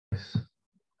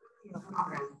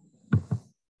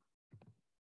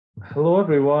Hello,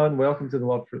 everyone. Welcome to the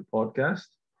Love Fruit podcast.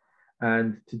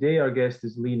 And today our guest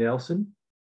is Lee Nelson.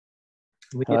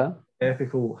 Lee is an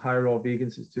ethical high raw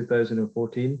vegan since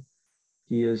 2014.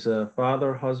 He is a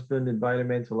father, husband,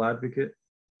 environmental advocate,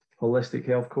 holistic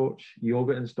health coach,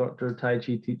 yoga instructor, Tai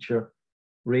Chi teacher,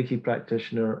 Reiki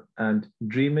practitioner, and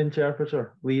dream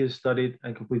interpreter. Lee has studied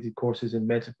and completed courses in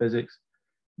metaphysics,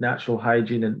 natural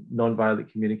hygiene, and nonviolent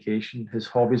communication. His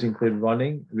hobbies include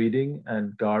running, reading,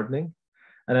 and gardening.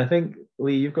 And I think,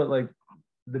 Lee, you've got like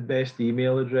the best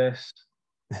email address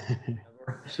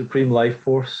ever,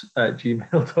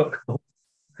 supremelifeforce@gmail.com.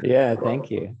 Yeah, thank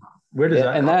you. Where does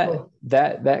that and come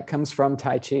that comes from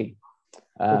Tai Chi.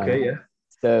 Okay, yeah.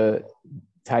 So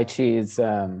Tai Chi is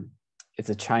it's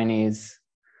a Chinese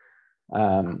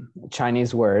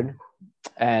word,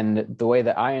 and the way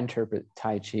that I interpret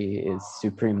Tai Chi is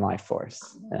supreme life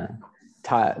force.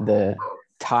 The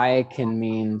Tai can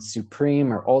mean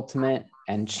supreme or ultimate,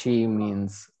 and Chi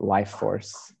means life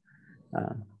force.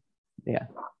 Yeah.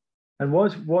 And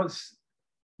what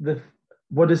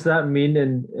does that mean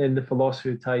in the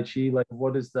philosophy of Tai Chi? Like,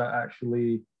 what does that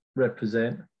actually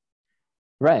represent?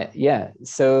 Right. Yeah.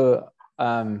 So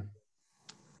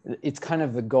it's kind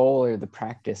of the goal or the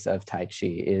practice of Tai Chi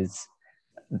is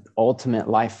ultimate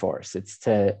life force. It's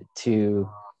to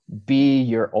be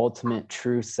your ultimate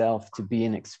true self, to be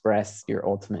and express your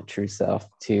ultimate true self,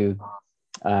 to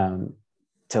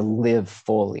live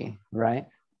fully. Right.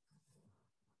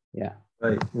 Yeah.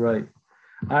 Right.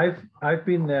 I've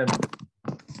been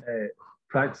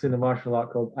practicing a martial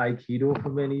art called Aikido for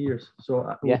many years. So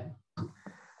yeah,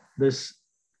 there's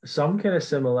some kind of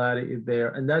similarity there.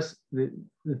 And that's the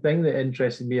thing that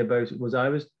interested me about it was I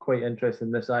was quite interested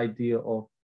in this idea of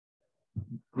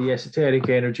the esoteric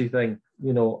energy thing.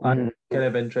 You know, I'm kind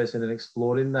of interested in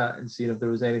exploring that and seeing if there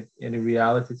was any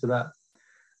reality to that.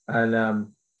 And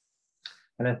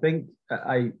I think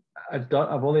I've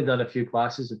only done a few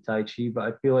classes of Tai Chi, but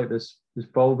I feel like this is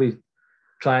probably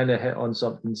trying to hit on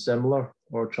something similar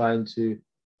or trying to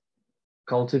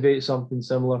cultivate something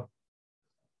similar.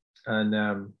 And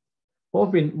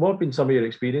what have been some of your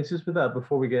experiences with that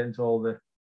before we get into all the?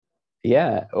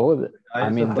 Yeah. I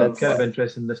mean, that's kind of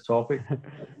interesting in this topic.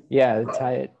 Yeah,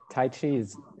 Tai Chi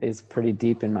is pretty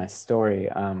deep in my story.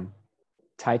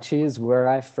 Tai Chi is where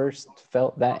I first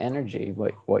felt that energy,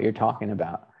 what you're talking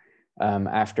about.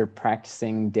 After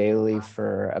practicing daily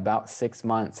for about 6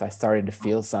 months, I started to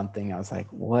feel something. I was like,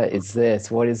 what is this?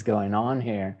 What is going on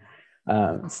here?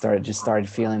 Started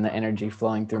feeling the energy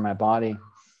flowing through my body.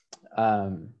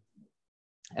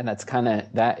 And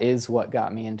that is what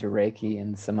got me into Reiki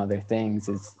and some other things,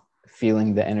 is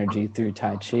feeling the energy through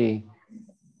Tai Chi.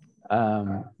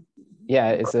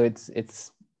 Yeah, so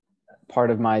it's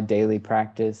part of my daily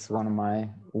practice. One of my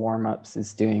warm-ups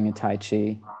is doing a Tai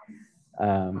Chi.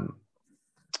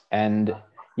 And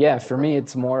yeah, for me,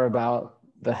 it's more about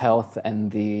the health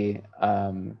and the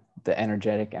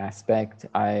energetic aspect.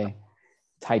 Tai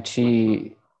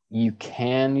Chi, you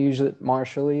can use it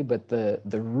martially, but the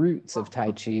roots of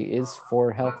Tai Chi is for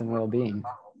health and well-being.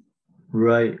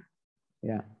 Right.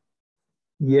 Yeah.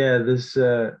 Yeah,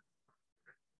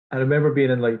 I remember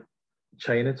being in like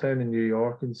Chinatown in New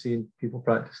York and seeing people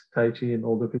practice Tai Chi and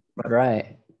older people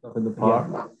practice stuff in the park.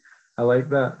 Yeah. I like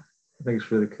that. I think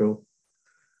it's really cool.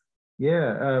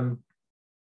 Yeah.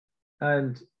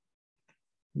 And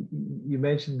you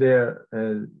mentioned there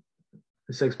the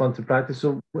 6 months of practice.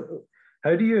 So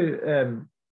how do you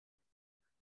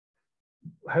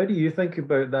think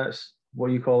about that's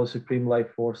what you call a supreme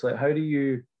life force? Like,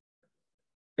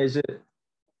 is it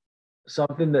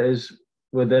something that is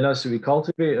within us that we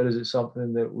cultivate, or is it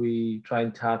something that we try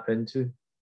and tap into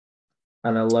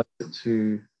and allow it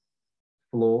to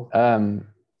flow?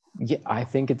 Yeah, I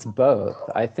think it's both.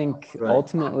 I think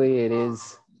ultimately it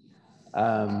is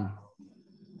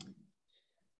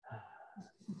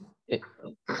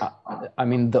I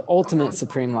mean, the ultimate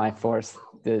supreme life force,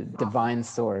 the divine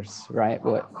source, right?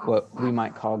 What we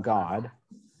might call God,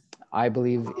 I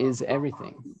believe is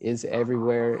everything, is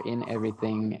everywhere, in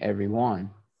everything,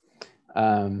 everyone.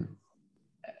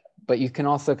 But you can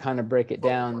also kind of break it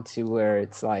down to where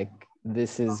it's like,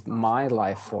 this is my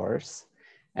life force,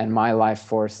 and my life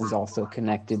force is also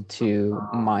connected to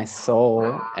my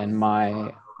soul and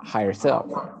my higher self.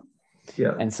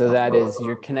 Yeah. And so that is,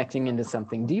 you're connecting into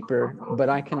something deeper, but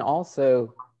I can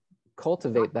also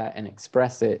cultivate that and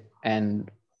express it. And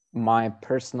my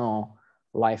personal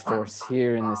life force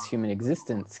here in this human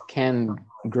existence can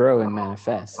grow and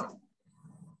manifest.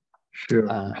 Sure.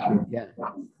 Yeah.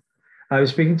 I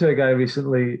was speaking to a guy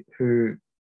recently who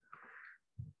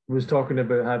was talking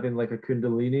about having like a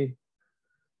Kundalini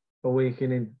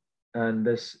awakening and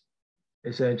this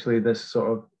essentially this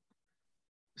sort of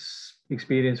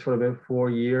experience for about 4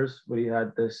 years where he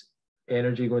had this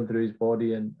energy going through his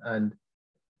body and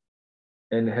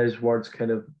in his words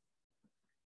kind of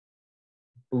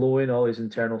blowing all his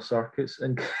internal circuits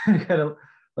and kind of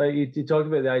like you talked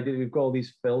about the idea that we've got all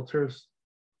these filters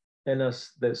in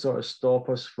us that sort of stop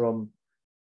us from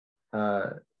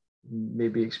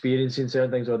maybe experiencing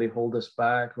certain things, or they hold us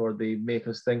back, or they make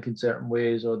us think in certain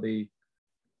ways, or they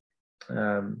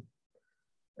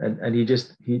and he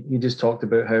just talked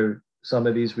about how some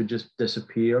of these would just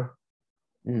disappear.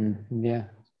 Yeah.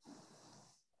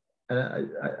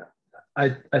 And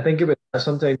I think about that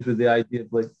sometimes with the idea of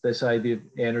like this idea of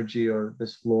energy or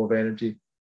this flow of energy,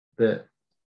 that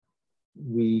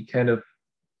we kind of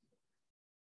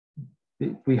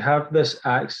we have this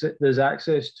access, there's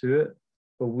access to it,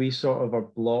 but we sort of are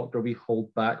blocked or we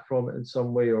hold back from it in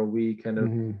some way, or we kind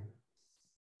of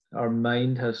our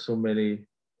mind has so many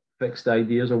fixed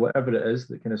ideas or whatever it is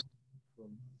that kind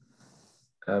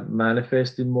of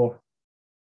manifesting more.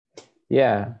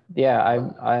 Yeah,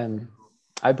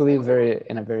 I believe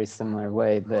in a very similar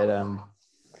way that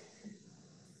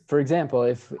for example,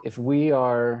 if we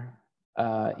are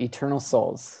eternal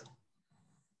souls,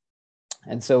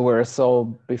 and so we're a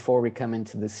soul before we come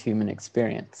into this human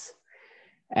experience,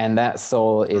 and that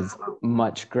soul is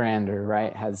much grander,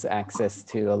 right? Has access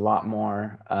to a lot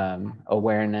more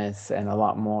awareness and a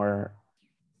lot more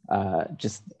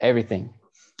just everything.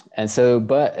 And so,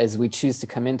 but as we choose to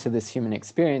come into this human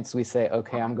experience, we say,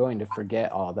 okay, I'm going to forget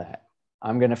all that.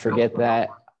 I'm going to forget that.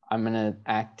 I'm going to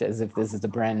act as if this is a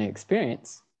brand new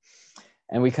experience.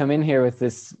 And we come in here with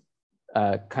this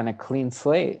kind of clean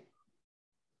slate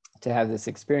to have this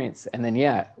experience. And then,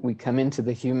 yeah, we come into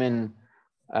the human,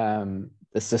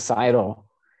 the societal,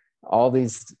 all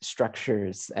these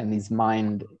structures and these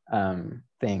mind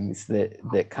things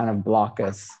that kind of block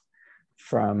us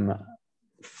from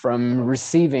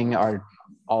receiving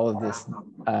all of this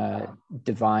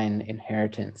divine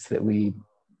inheritance that we,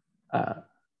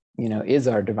 is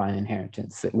our divine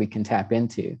inheritance that we can tap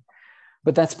into.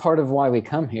 But that's part of why we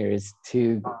come here, is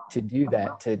to do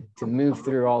that, to move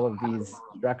through all of these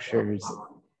structures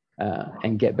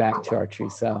and get back to our true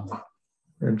self.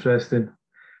 Interesting.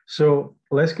 So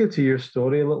let's get to your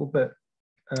story a little bit.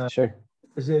 Sure.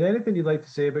 Is there anything you'd like to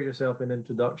say about yourself in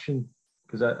introduction?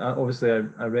 Because obviously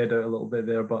I read out a little bit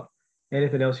there, but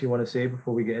anything else you want to say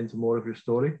before we get into more of your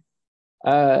story?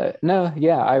 No,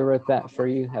 yeah, I wrote that for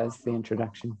you as the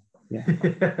introduction. Yeah.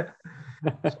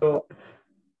 So,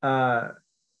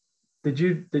 did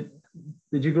you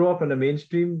grow up in a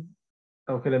mainstream,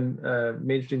 or kind of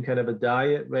mainstream kind of a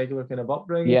diet, regular kind of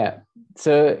upbringing? Yeah.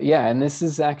 So yeah, and this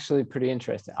is actually pretty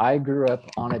interesting. I grew up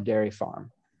on a dairy farm.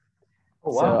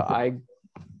 Oh wow.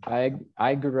 So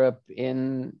I grew up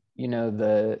in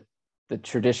the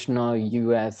traditional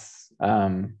U.S.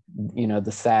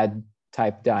 The SAD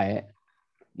type diet,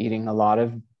 eating a lot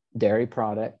of dairy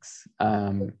products.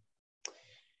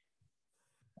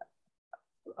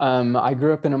 I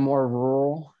grew up in a more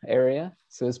rural area,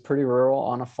 so it's pretty rural,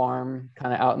 on a farm,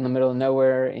 kind of out in the middle of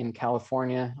nowhere in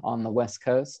California on the West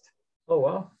Coast. Oh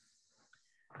wow.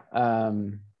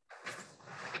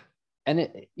 And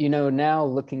it, now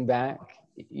looking back,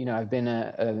 I've been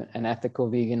an ethical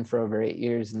vegan for over 8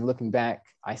 years, and looking back,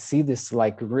 I see this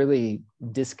like really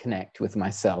disconnect with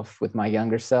myself, with my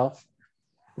younger self.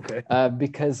 Okay.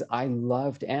 Because I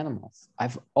loved animals.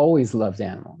 I've always loved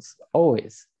animals,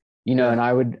 always. Yeah. And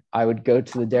I would go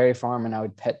to the dairy farm and I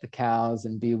would pet the cows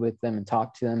and be with them and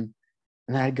talk to them,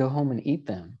 and then I'd go home and eat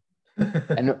them.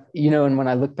 And and when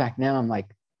I look back now, I'm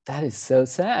like, that is so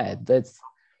sad.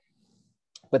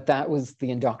 But that was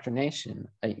the indoctrination.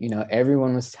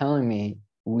 Everyone was telling me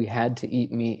we had to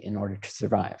eat meat in order to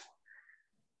survive.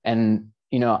 And,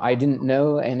 I didn't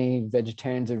know any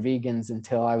vegetarians or vegans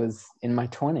until I was in my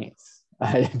 20s.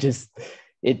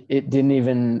 It didn't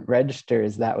even register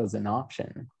as that was an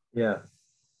option. Yeah.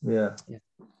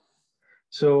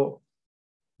 So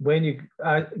when you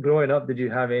growing up, did you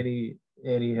have any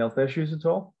health issues at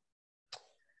all?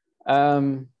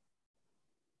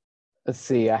 Let's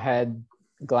see. I have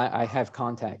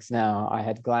contacts now. I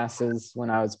had glasses when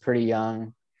I was pretty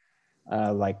young,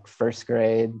 like first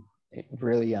grade,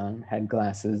 really young, had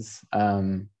glasses.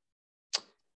 It's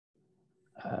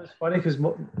funny because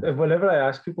whenever I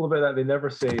ask people about that, they never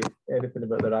say anything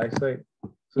about their eyesight.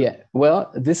 So, yeah,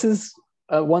 well, this is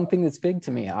one thing that's big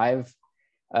to me. Do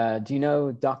you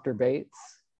know Dr. Bates?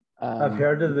 I've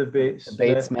heard of the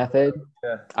Bates method.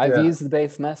 Yeah. I've used the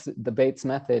Bates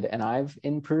method, and I've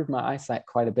improved my eyesight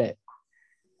quite a bit.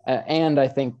 And I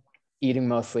think eating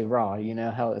mostly raw, you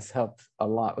know, has helped a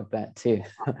lot with that too.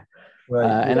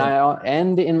 Right.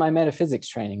 And in my metaphysics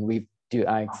training, we do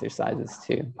eye exercises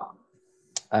too.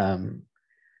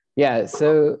 Yeah,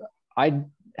 so I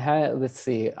had, let's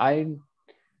see, I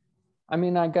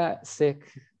mean, I got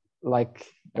sick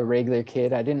like a regular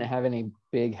kid. I didn't have any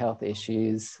big health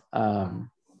issues.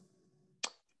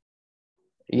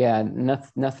 Yeah,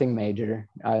 nothing major.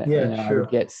 I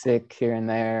would get sick here and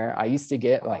there. I used to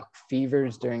get like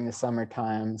fevers during the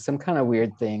summertime, some kind of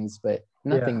weird things, but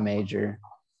nothing major.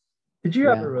 Did you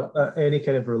have any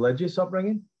kind of religious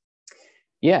upbringing?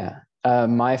 Yeah,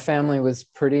 my family was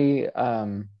pretty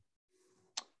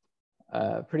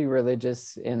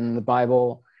religious in the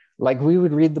Bible. Like we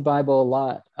would read the Bible a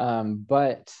lot, and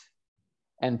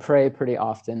pray pretty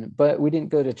often, but we didn't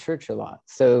go to church a lot.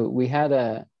 So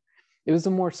it was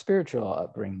a more spiritual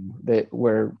upbringing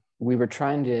where we were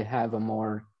trying to have a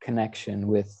more connection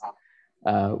with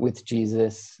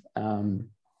Jesus.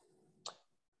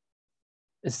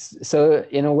 So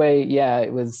in a way, yeah,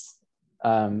 it was,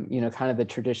 kind of the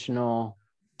traditional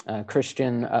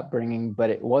Christian upbringing, but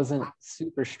it wasn't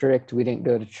super strict. We didn't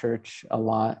go to church a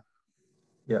lot.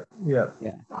 Yeah.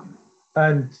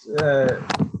 And so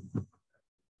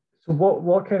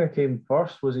what kind of came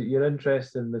first? Was it your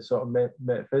interest in the sort of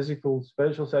metaphysical,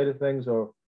 spiritual side of things,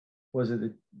 or was it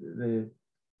the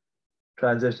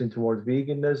transition towards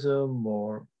veganism,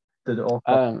 or did it all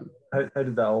how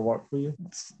did that all work for you?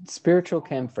 Spiritual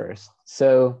came first.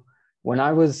 So when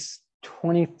I was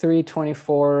 23,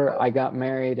 24, I got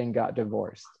married and got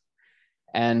divorced.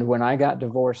 And when I got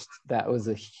divorced, that was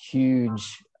a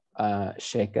huge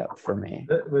shakeup for me.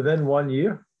 Within 1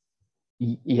 year?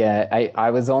 Yeah,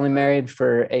 I was only married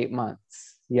for 8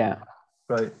 months. Yeah.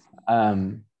 Right.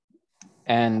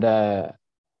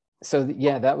 So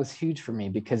yeah, that was huge for me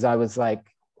because I was like,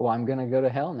 well, I'm gonna go to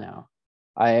hell now.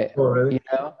 Really?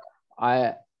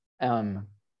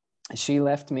 She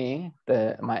left me,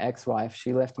 my ex-wife,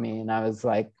 she left me, and I was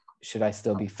like, should I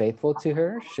still be faithful to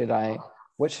her?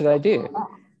 What should I do?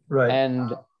 Right.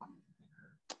 And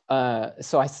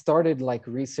so I started like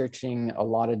researching a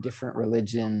lot of different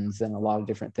religions and a lot of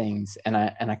different things. And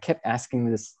I kept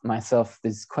asking myself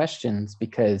these questions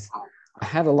because I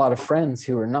had a lot of friends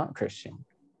who were not Christian,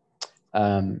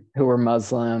 who were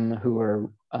Muslim, who were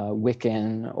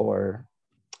Wiccan, or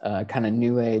kind of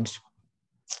New Age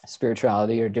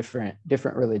spirituality, or different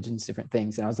religions, different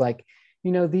things. And I was like,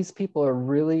 these people are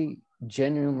really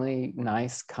genuinely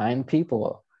nice, kind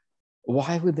people.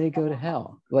 Why would they go to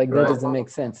hell? Like, that doesn't make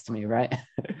sense to me, right?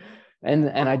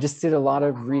 and I just did a lot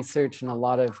of research and a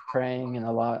lot of praying and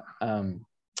a lot, and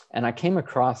I came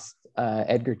across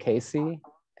Edgar Cayce.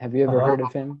 Have you ever heard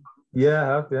of him? Yeah, I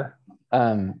have, yeah.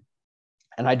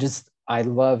 And I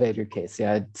love Edgar Cayce.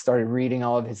 I started reading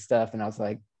all of his stuff, and I was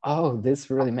like, oh,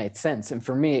 this really made sense. And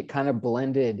for me, it kind of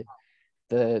blended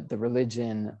the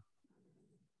religion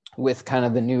with kind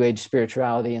of the New Age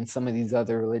spirituality and some of these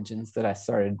other religions that I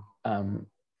started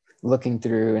looking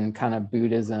through, and kind of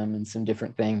Buddhism and some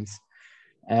different things.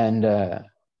 And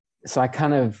so I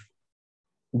kind of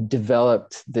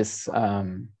developed this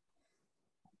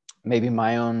maybe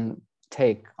my own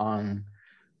take on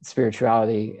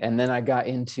spirituality. And then I got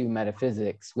into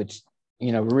metaphysics, which,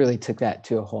 really took that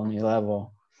to a whole new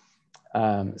level.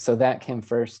 So that came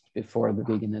first before the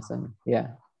veganism. Yeah.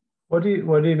 What do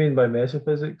you mean by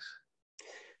metaphysics?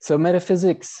 So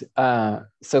metaphysics,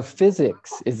 so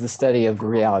physics is the study of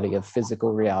reality, of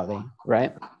physical reality,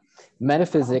 right?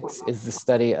 Metaphysics is the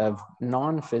study of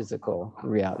non-physical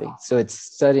reality. So it's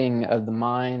studying of the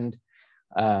mind,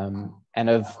 and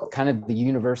of kind of the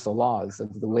universal laws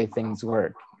of the way things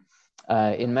work.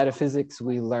 In metaphysics,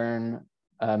 we learn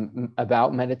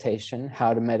about meditation,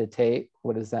 how to meditate,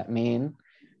 what does that mean?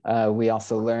 We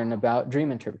also learn about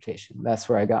dream interpretation. That's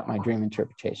where I got my dream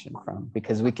interpretation from,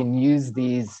 because we can use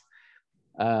these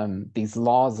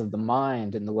laws of the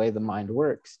mind and the way the mind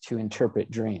works to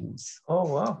interpret dreams. Oh,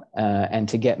 wow. And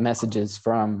to get messages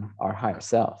from our higher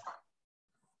self.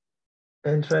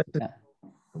 Interesting.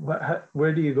 Yeah.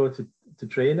 Where do you go to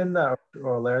train in that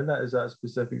or learn that? Is that a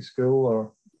specific school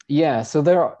or? Yeah, so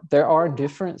there are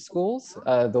different schools.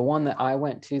 The one that I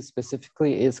went to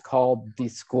specifically is called the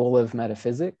School of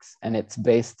Metaphysics, and it's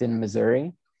based in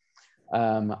Missouri.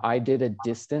 I did a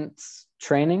distance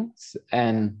training,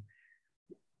 and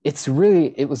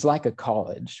it was like a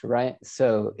college, right?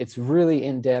 So it's really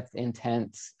in-depth,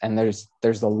 intense, and there's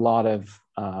a lot of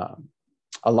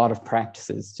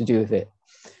practices to do with it.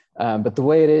 But the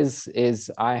way it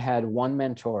is I had one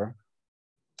mentor,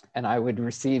 and I would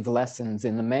receive lessons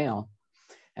in the mail,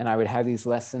 and I would have these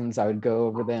lessons. I would go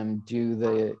over them, do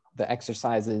the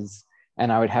exercises,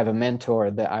 and I would have a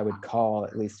mentor that I would call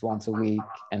at least once a week,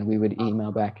 and we would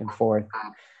email back and forth.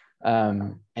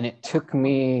 And it took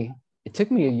me a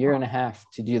year and a half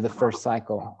to do the first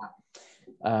cycle.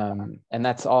 And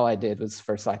that's all I did was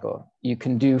first cycle. You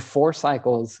can do 4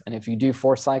 cycles, and if you do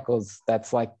 4 cycles,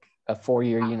 that's like a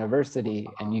 4-year university,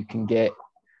 and you can get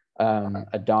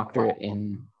a doctorate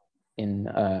in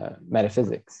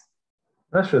metaphysics.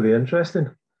 That's really interesting.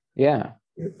 Yeah.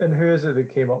 And who is it that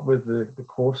came up with the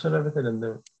course and everything and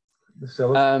the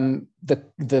syllabus?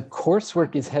 The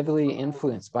coursework is heavily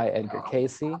influenced by Edgar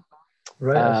Cayce.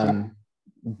 Right.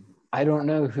 I don't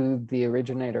know who the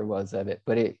originator was of it,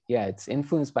 but it's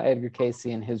influenced by Edgar Cayce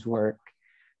and his work.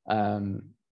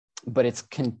 But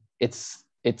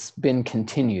it's been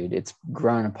continued. It's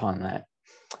grown upon that.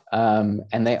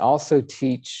 And they also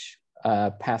teach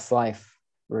past life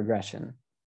regression.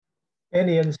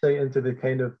 Any insight into the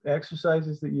kind of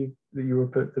exercises that you were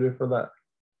put through for that?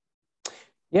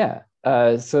 Yeah.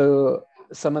 So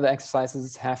some of the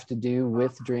exercises have to do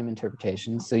with dream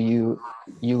interpretation. So you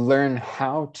learn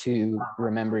how to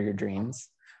remember your dreams,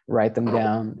 write them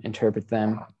down, interpret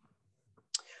them.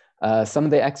 Some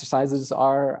of the exercises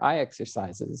are eye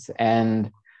exercises,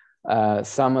 and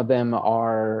some of them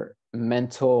are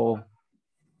mental.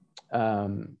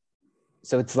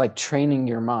 So it's like training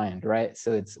your mind, right?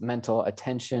 So it's mental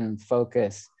attention,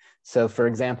 focus. So for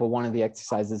example, one of the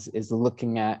exercises is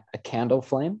looking at a candle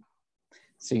flame.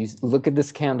 So you look at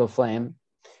this candle flame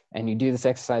and you do this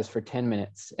exercise for 10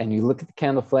 minutes, and you look at the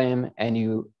candle flame and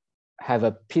you have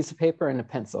a piece of paper and a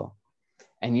pencil,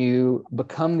 and you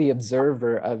become the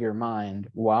observer of your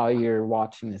mind while you're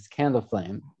watching this candle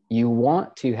flame. You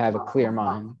want to have a clear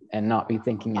mind and not be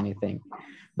thinking anything.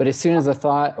 But as soon as a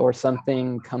thought or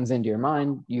something comes into your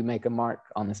mind, you make a mark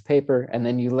on this paper, and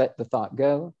then you let the thought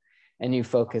go and you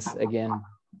focus again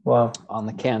on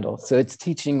the candle. So it's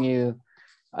teaching you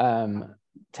to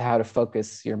how to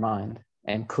focus your mind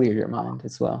and clear your mind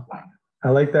as well.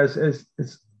 I like that.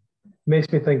 It makes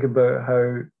me think about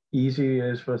how easy it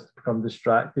is for us to become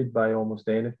distracted by almost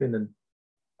anything. And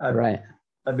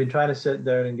I've been trying to sit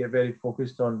down and get very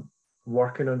focused on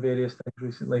working on various things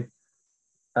recently.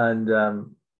 And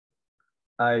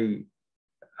I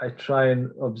try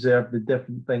and observe the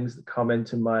different things that come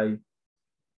into my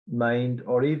mind,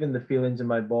 or even the feelings in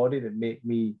my body that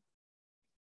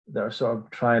are sort of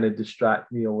trying to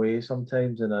distract me away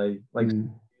sometimes. And I like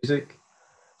music.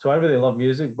 So I really love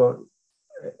music, but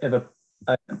if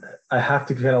I have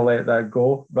to kind of let that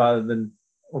go rather than,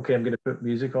 okay, I'm going to put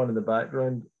music on in the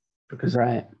background, because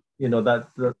you know that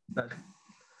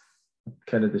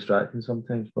kind of distracting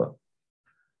sometimes. But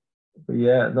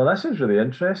yeah, no, that sounds really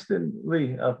interesting,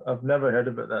 Lee. I've never heard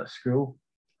about that school.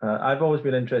 I've always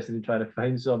been interested in trying to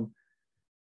find some.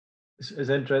 It's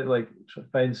interesting, like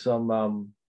find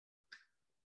some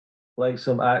like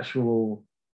some actual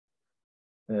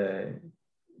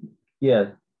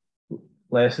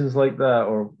lessons like that,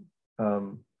 or I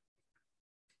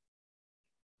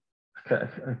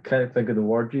can't think of the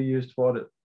word you used for it.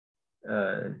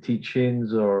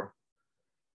 Teachings or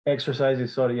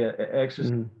exercises. Sorry,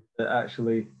 exercises that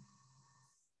actually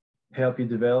help you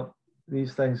develop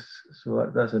these things. So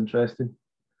that's interesting.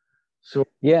 So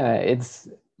yeah, it's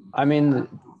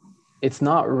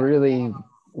not really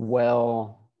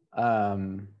well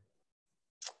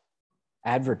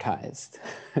advertised.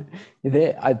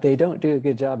 They don't do a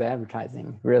good job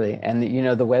advertising, really. And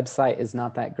the website is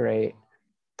not that great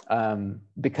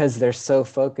because they're so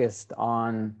focused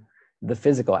on the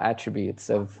physical attributes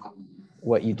of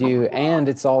what you do, and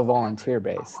it's all volunteer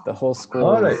based. The whole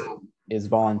school is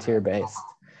volunteer based,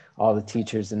 all the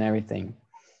teachers and everything.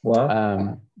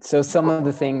 Wow. So some of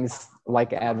the things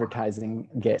like advertising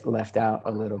get left out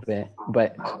a little bit,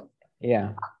 but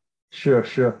yeah. Sure.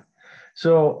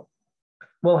 So,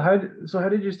 how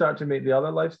did you start to make the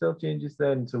other lifestyle changes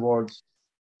then towards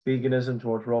veganism,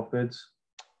 towards raw foods?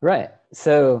 Right.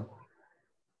 So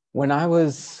when I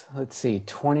was,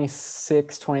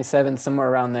 26, 27, somewhere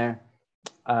around there,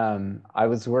 I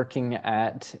was working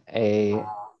as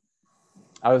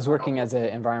an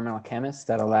environmental chemist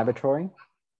at a laboratory,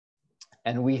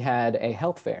 and we had a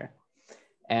health fair,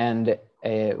 and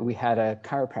we had a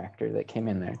chiropractor that came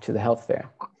in there to the health fair.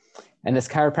 And this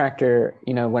chiropractor,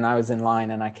 when I was in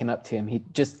line and I came up to him, he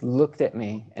just looked at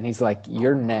me and he's like,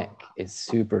 "Your neck is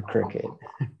super crooked."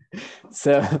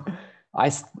 So I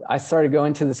started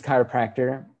going to this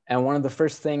chiropractor, and one of the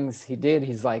first things he did,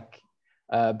 he's like,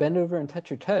 "Bend over and touch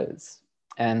your toes."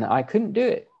 And I couldn't do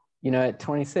it, at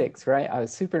 26, right? I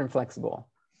was super inflexible.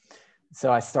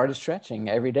 So I started stretching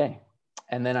every day.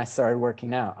 And then I started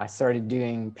working out. I started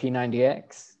doing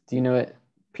P90X. Do you know what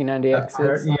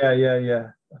P90X is?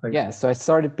 Yeah. I think Yeah, so I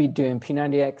started doing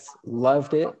P90X,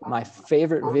 loved it. My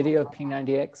favorite video of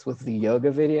P90X was the yoga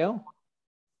video.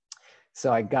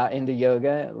 So I got into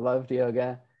yoga, loved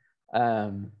yoga.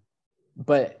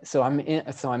 But so I'm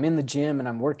in the gym and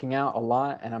I'm working out a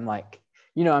lot, and I'm like,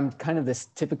 I'm kind of this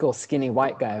typical skinny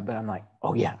white guy, but I'm like,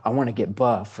 oh yeah, I want to get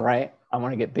buff, right? I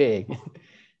want to get big.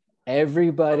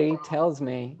 Everybody tells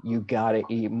me you got to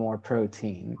eat more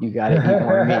protein, you got to eat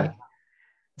more meat.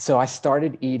 So I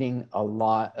started eating a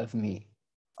lot of meat,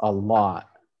 a lot.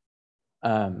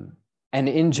 And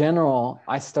in general,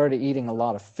 I started eating a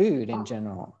lot of food in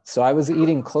general. So I was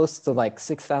eating close to like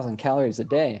 6,000 calories a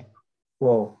day.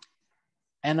 Whoa.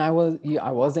 And I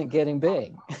wasn't getting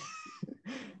big,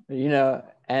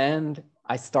 and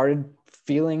I started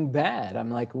feeling bad.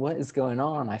 I'm like, what is going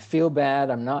on? I feel bad.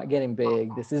 I'm not getting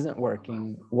big. This isn't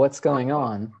working. What's going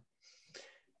on?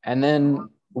 And then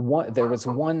there was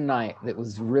one night that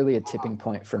was really a tipping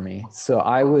point for me. So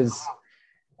I was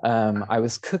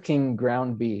cooking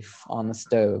ground beef on the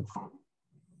stove,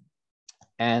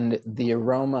 and the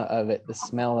aroma of it, the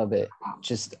smell of it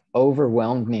just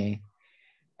overwhelmed me.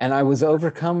 And I was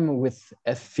overcome with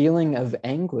a feeling of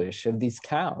anguish of these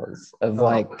cows, and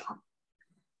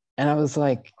I was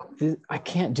like, I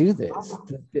can't do this.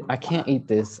 I can't eat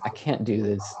this. I can't do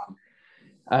this.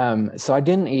 So I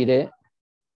didn't eat it,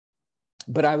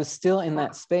 but I was still in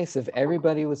that space of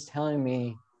everybody was telling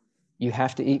me, you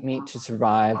have to eat meat to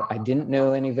survive. I didn't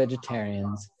know any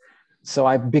vegetarians. So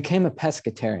I became a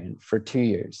pescatarian for 2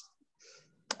 years,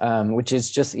 which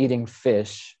is just eating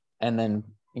fish and then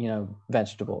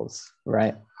vegetables,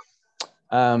 right?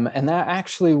 And that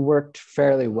actually worked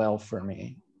fairly well for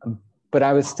me. But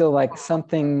I was still like,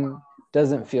 something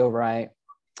doesn't feel right.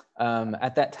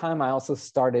 At that time, I also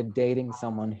started dating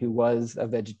someone who was a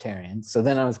vegetarian. So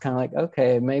then I was kind of like,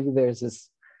 okay, maybe there's this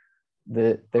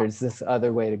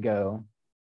other way to go.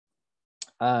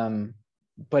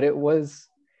 But it was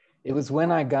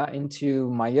when I got into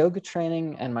my yoga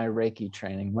training and my Reiki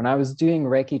training. When I was doing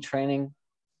Reiki training,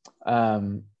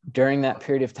 during that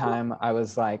period of time, I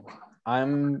was like,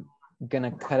 I'm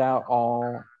gonna cut out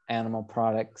all animal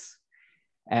products.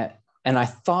 And I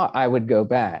thought I would go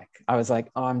back. I was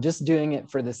like, oh, I'm just doing it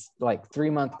for this like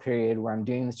 3-month period where I'm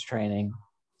doing this training.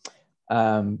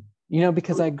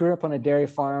 Because I grew up on a dairy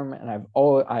farm, and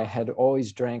I had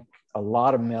always drank a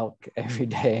lot of milk every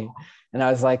day. And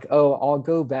I was like, oh, I'll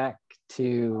go back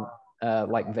to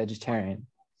like vegetarian.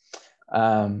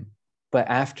 But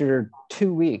after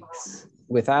 2 weeks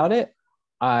without it,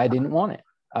 I didn't want it.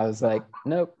 I was like,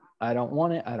 nope, I don't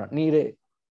want it. I don't need it.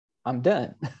 I'm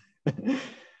done.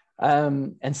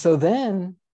 And so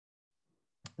then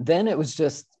it was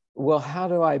just, well, how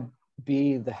do I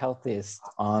be the healthiest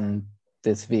on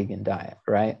this vegan diet,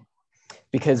 right?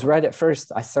 Because right at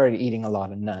first I started eating a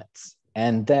lot of nuts,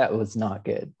 and that was not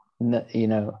good.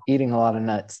 Eating a lot of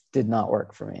nuts did not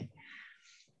work for me.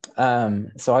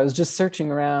 So I was just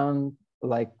searching around,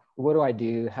 like, what do I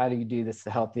do? How do you do this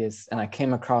the healthiest? And I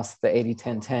came across the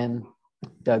 80-10-10,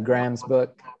 Doug Graham's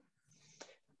book.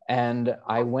 And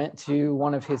I went to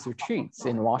one of his retreats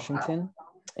in Washington,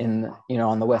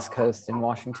 on the West Coast in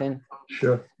Washington.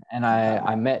 Sure. And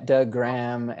I met Doug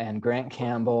Graham and Grant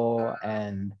Campbell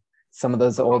and some of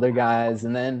those older guys.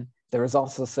 And then there was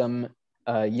also some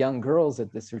young girls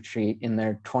at this retreat in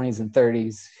their 20s and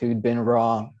 30s who'd been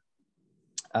raw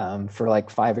for like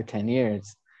 5 or 10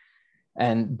 years.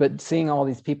 But seeing all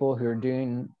these people who are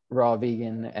doing raw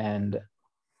vegan, and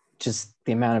just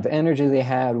the amount of energy they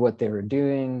had, what they were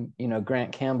doing,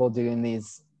 Grant Campbell doing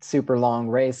these super long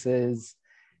races,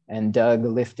 and Doug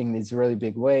lifting these really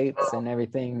big weights and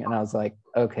everything. And I was like,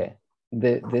 okay,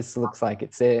 this looks like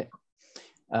it's it.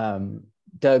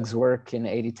 Doug's work in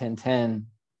 80-10-10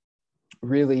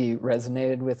 really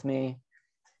resonated with me,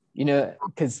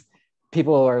 because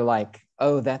people are like,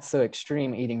 oh, that's so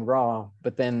extreme, eating raw.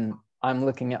 But then I'm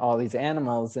looking at all these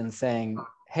animals and saying,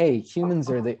 hey, humans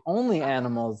are the only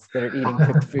animals that are eating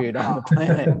cooked food on the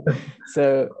planet.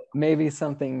 So maybe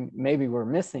we're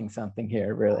missing something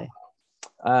here, really.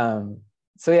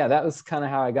 So yeah, that was kind of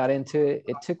how I got into it.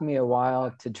 It took me a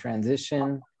while to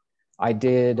transition. I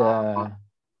did like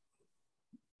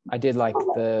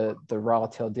the raw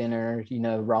till dinner,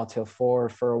 raw till 4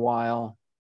 for a while.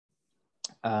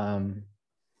 And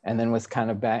then was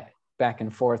kind of back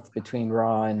and forth between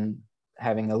raw and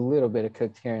having a little bit of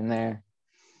cooked here and there.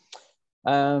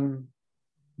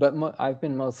 But I've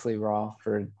been mostly raw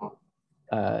for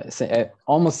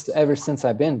almost ever since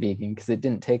I've been vegan, because it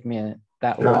didn't take me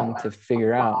that long to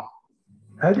figure out.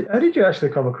 How did you actually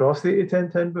come across the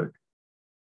 80-10-10 book?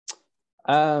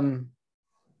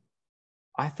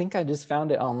 I think I just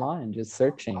found it online, just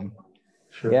searching.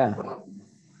 Sure. Yeah.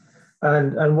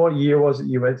 And what year was it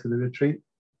you went to the retreat?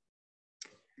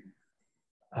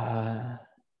 It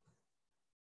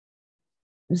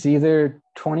was either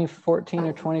 2014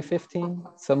 or 2015,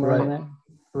 somewhere in there.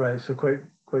 Right. So quite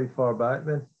far back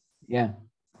then. Yeah.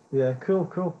 Yeah.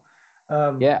 Cool.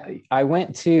 Yeah, I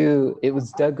went to, it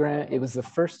was Doug Grant. It was the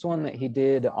first one that he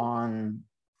did on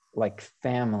like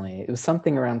family. It was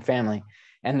something around family.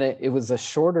 And it was a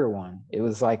shorter one. It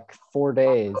was like 4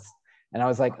 days. And I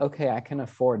was like, okay, I can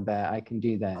afford that. I can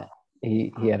do that.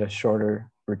 He had a shorter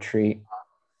retreat.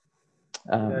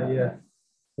 Yeah.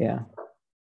 Yeah.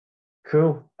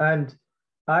 Cool. And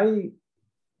I've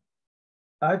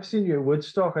seen you at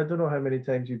Woodstock. I don't know how many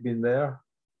times you've been there.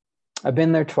 I've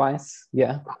been there twice.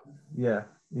 Yeah. Yeah.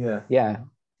 Yeah.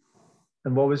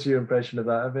 And what was your impression of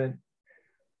that event?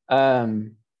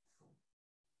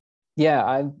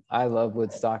 Yeah, I love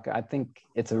Woodstock. I think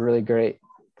it's a really great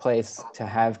place to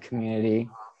have community,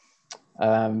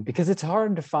 because it's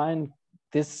hard to find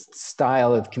this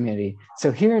style of community.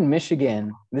 So here in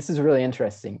Michigan, this is really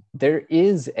interesting. There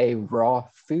is a raw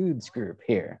foods group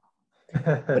here,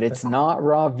 but it's not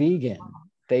raw vegan.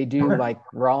 They do like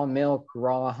raw milk,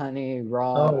 raw honey,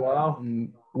 raw Oh, wow.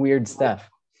 weird stuff.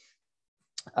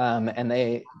 And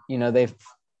they,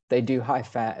 they do high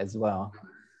fat as well.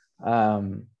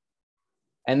 And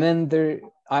then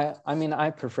I mean, I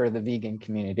prefer the vegan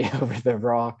community over the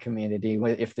raw community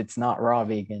if it's not raw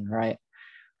vegan, right?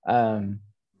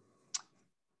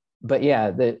 But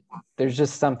yeah, there's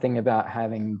just something about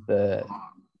having the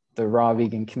raw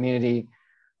vegan community.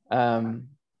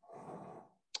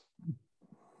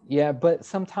 Yeah, but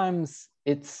sometimes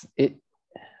I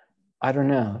don't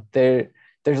know.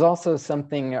 There's also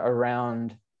something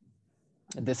around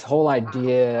this whole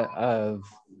idea of,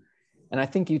 and I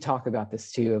think you talk about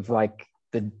this too, of like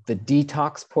the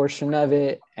detox portion of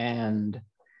it. And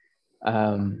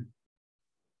I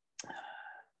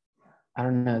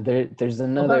don't know, there's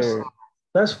another. Well,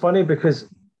 that's funny, because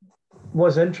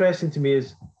what's interesting to me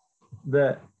is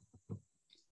that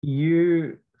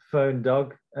you found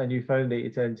Doug and you found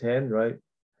 80-10-10, right?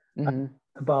 Mm-hmm.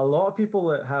 But a lot of people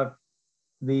that have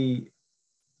the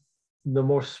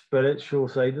more spiritual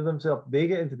side of themselves, they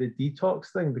get into the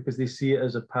detox thing because they see it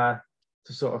as a path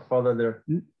to sort of further their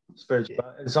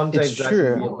spirituality. And sometimes that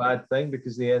can be a bad thing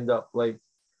because they end up like,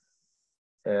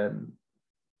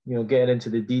 getting into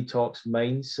the detox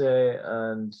mindset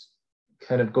and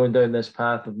kind of going down this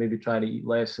path of maybe trying to eat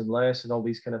less and less and all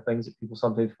these kind of things that people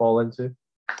sometimes fall into.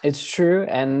 It's true.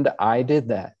 And I did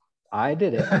that. I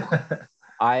did it.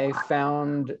 I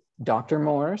found Dr.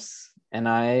 Morse and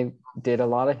I did a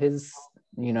lot of his,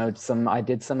 I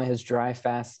did some of his dry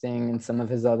fasting and some of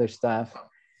his other stuff.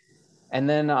 And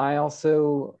then I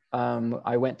also,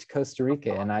 I went to Costa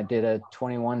Rica and I did a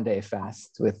 21-day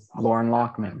fast with Lauren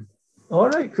Lockman. All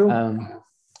right, cool.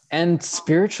 And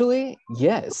spiritually,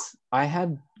 yes, I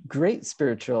had great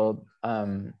spiritual,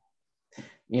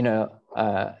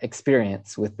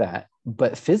 experience with that.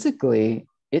 But physically,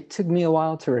 it took me a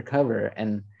while to recover.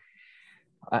 And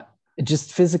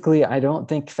just physically, I don't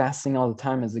think fasting all the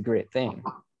time is a great thing.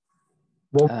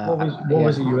 What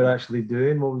was it you were actually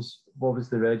doing? What was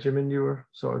the regimen you were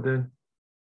sort of doing?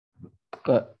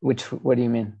 What do you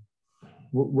mean?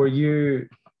 Were you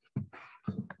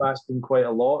fasting quite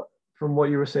a lot from what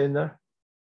you were saying there?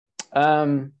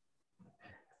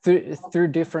 Through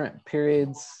different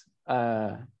periods.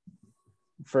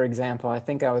 For example, I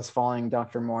think I was following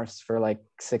Dr. Morse for like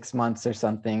 6 months or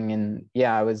something. And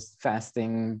yeah, I was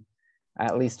fasting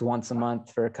at least once a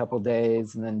month for a couple of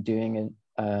days and then doing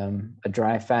a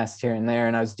dry fast here and there.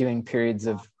 And I was doing periods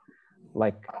of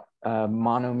like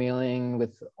mono mealing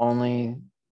with only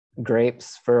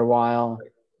grapes for a while.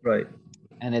 Right.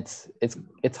 And it's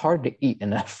hard to eat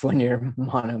enough when you're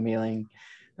mono mealing.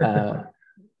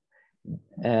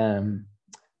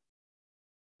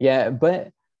 Yeah,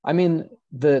 but I mean,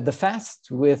 the fast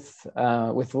with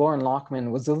Lauren Lockman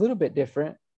was a little bit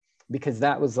different because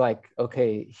that was like,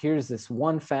 okay, here's this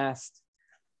one fast.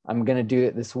 I'm going to do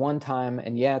it this one time.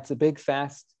 And yeah, it's a big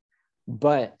fast,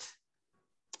 but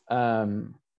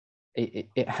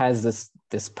it has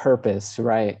this purpose,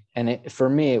 right? And for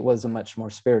me, it was a much more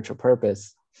spiritual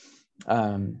purpose.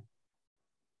 So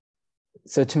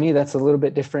to me, that's a little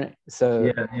bit different.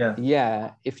 So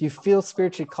yeah, if you feel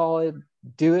spiritually called,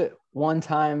 do it one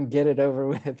time, get it over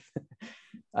with.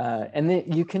 And then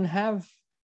you can have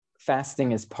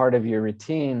fasting as part of your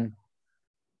routine.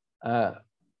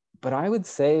 But I would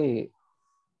say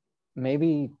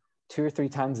maybe 2 or 3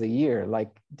 times a year. Like,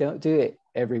 don't do it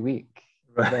every week.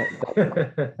 Right.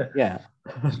 Yeah.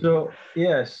 So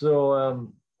yeah,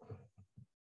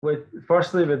 with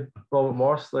firstly with Robert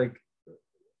Morse, like,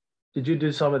 did you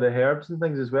do some of the herbs and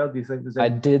things as well? Do you think there's I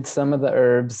any? did some of the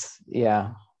herbs.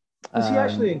 Yeah. Does he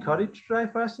actually encourage dry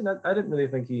fasting? I didn't really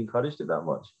think he encouraged it that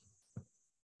much.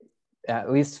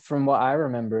 At least from what I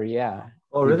remember, yeah,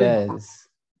 Oh, he really? does.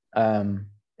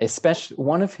 Especially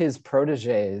one of his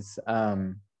proteges,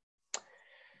 I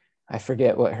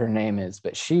forget what her name is,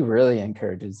 but she really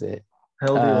encourages it.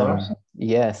 Hildy Larson.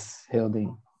 Yes, Hildy.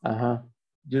 Uh-huh.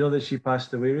 Do you know that she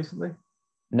passed away recently?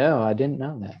 No, I didn't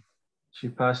know that. She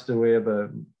passed away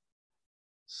about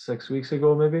 6 weeks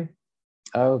ago, maybe.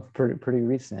 Oh, pretty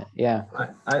recent. Yeah.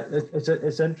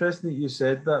 It's interesting that you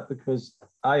said that, because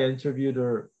I interviewed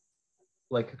her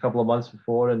like a couple of months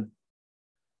before, and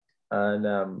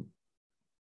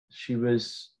she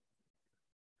was,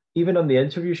 even on the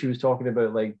interview, she was talking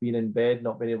about like being in bed,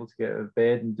 not being able to get out of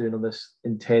bed, and doing all this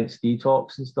intense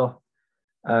detox and stuff.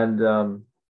 And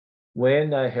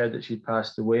when I heard that she'd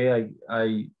passed away,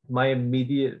 I my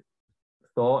immediate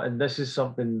thought, and this is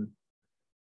something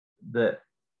that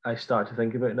I start to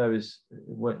think about now, is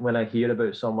when I hear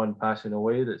about someone passing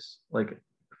away that's like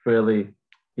fairly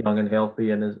young and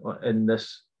healthy and is in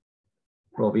this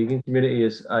raw vegan community,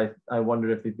 is I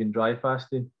wonder if they've been dry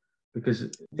fasting,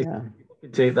 because Yeah. people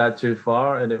can take that too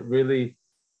far, and it really,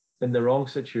 in the wrong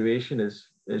situation, is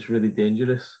really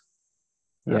dangerous.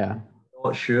 Yeah. I'm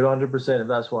not sure 100% if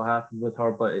that's what happened with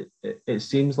her, but it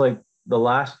seems like the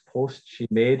last post she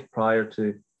made prior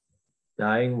to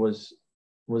dying was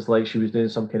like she was doing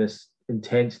some kind of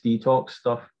intense detox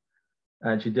stuff,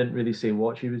 and she didn't really say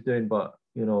what she was doing, but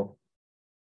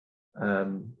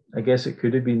I guess it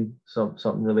could have been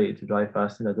something related to dry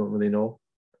fasting. I don't really know.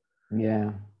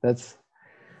 Yeah. It's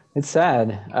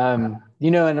sad. And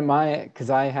because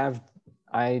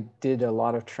I did a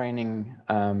lot of training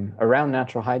around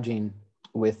natural hygiene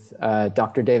with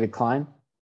Dr. David Klein.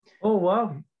 Oh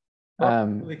wow.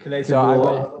 Really connected So with I a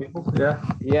went, lot of people. Yeah.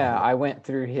 yeah, I went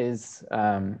through his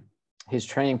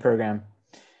training program,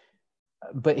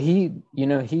 but he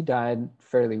died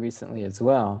fairly recently as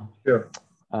well, Sure.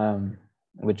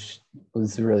 which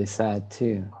was really sad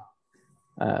too.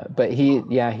 But he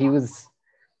was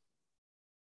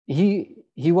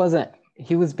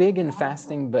big in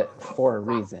fasting, but for a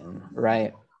reason,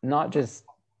 right? Not just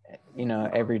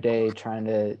every day trying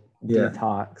to Yeah.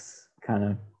 detox, kind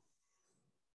of.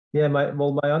 Yeah. My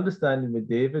understanding with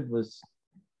David was,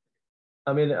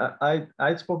 I mean,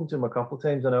 I'd spoken to him a couple of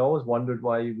times, and I always wondered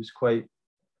why he was quite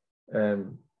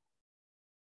um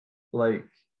like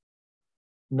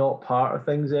not part of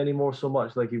things anymore so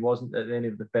much. Like he wasn't at any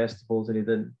of the festivals,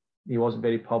 and he wasn't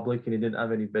very public, and he didn't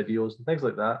have any videos and things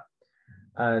like that.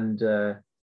 And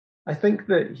I think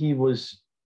that he was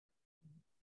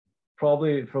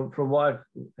probably, from what I've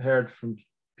heard from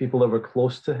people that were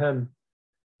close to him,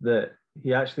 that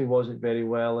he actually wasn't very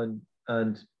well,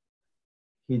 and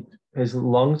his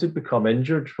lungs had become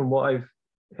injured, from what I've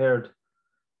heard,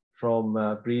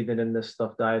 from breathing in this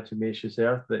stuff, diatomaceous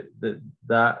earth,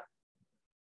 that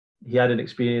he had an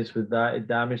experience with that. It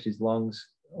damaged his lungs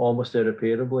almost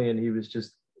irreparably, and he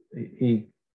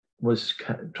was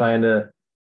trying to.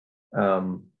 I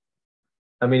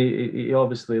mean, he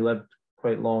obviously lived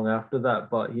quite long after that,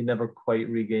 but he never quite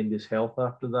regained his health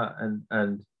after that,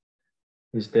 and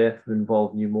his death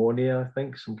involved pneumonia, I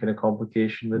think, some kind of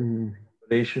complication with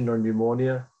respiration or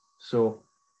pneumonia. So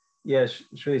yeah,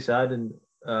 it's really sad. And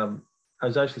I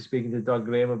was actually speaking to Doug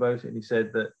Graham about it, and he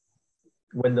said that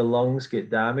when the lungs get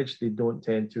damaged, they don't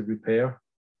tend to repair.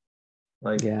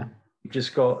 Like, Yeah. you've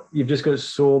just got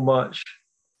so much.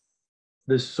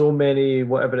 There's so many,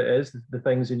 whatever it is, the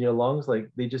things in your lungs, like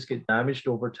they just get damaged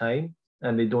over time,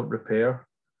 and they don't repair.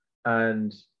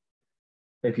 And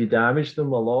if you damage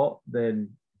them a lot,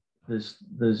 then there's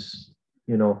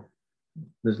you know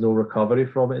there's no recovery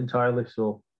from it entirely.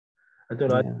 So I don't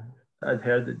know. Yeah. I'd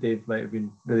heard that Dave might have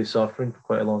been really suffering for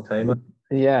quite a long time.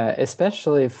 Yeah,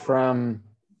 especially from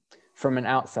an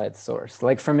outside source.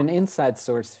 Like from an inside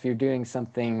source, if you're doing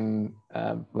something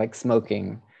like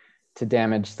smoking to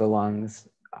damage the lungs,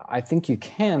 I think you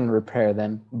can repair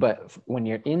them. But when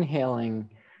you're inhaling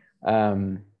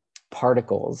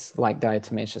particles like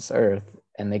diatomaceous earth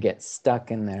and they get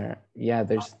stuck in there, yeah,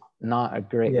 there's not a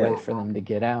great way for them to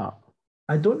get out.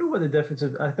 I don't know what the difference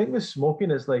is. I think with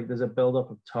smoking, it's like there's a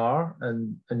buildup of tar,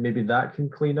 and maybe that can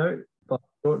clean out. But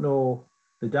I don't know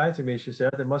the diatomaceous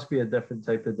earth. There must be a different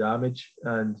type of damage,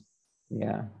 and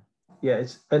yeah,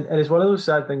 and it's one of those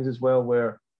sad things as well,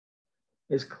 where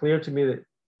it's clear to me that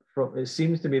it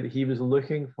seems to me that he was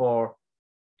looking for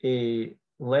a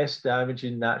less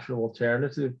damaging natural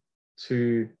alternative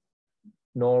to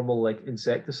normal like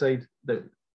insecticide that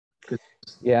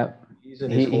Yeah,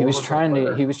 he was trying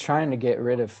to get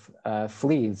rid of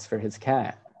fleas for his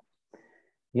cat.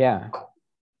 Yeah,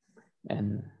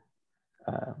 and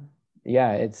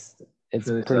yeah, it's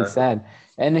really pretty sad.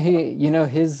 And he, you know,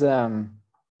 his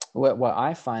what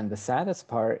I find the saddest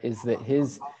part is that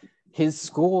his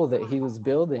school that he was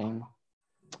building,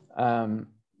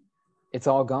 it's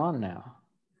all gone now.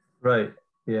 Right.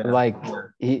 Yeah. Like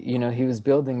he was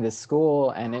building this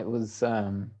school, and it was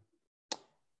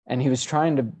and he was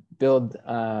trying to build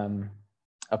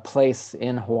a place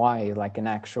in Hawaii, like an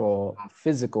actual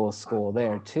physical school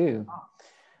there too.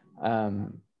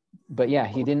 But yeah,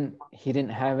 he didn't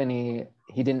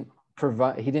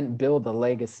build a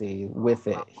legacy with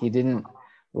it. He didn't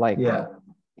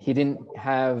he didn't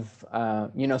have,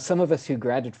 you know, some of us who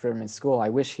graduated from his school, I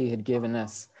wish he had given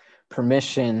us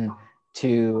permission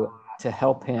to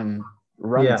help him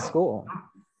run the school.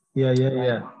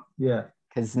 Yeah.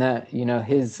 Because now, you know,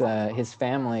 his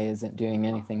family isn't doing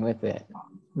anything with it.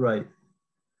 Right.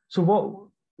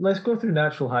 So let's go through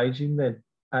natural hygiene then.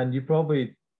 And you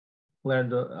probably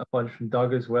learned a bunch from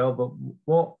Doug as well, but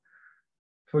what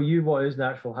is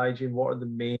natural hygiene? What are the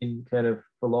main kind of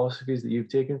philosophies that you've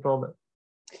taken from it?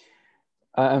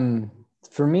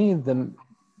 For me, the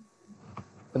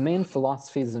main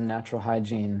philosophies of natural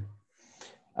hygiene.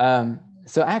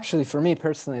 So actually, for me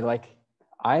personally, like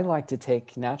I like to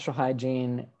take natural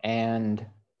hygiene and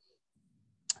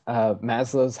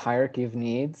Maslow's hierarchy of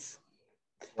needs,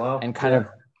 and kind of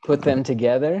put them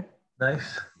together.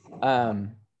 Nice.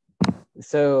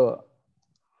 So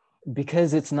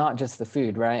because it's not just the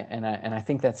food, right? And I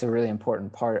think that's a really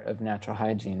important part of natural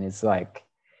hygiene, is like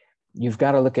you've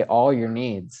got to look at all your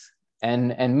needs.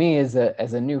 And me as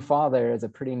a new father, as a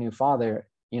pretty new father,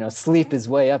 you know, sleep is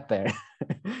way up there.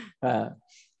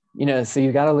 You know, so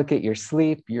you got to look at your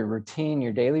sleep, your routine,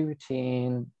 your daily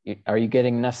routine. Are you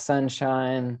getting enough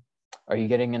sunshine? Are you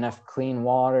getting enough clean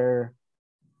water?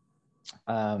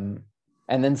 And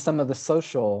then some of the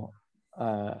social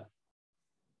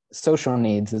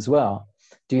needs as well.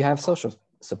 Do you have social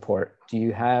support? Do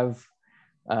you have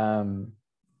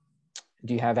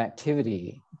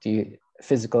activity?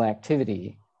 Physical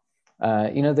activity?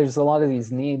 You know, there's a lot of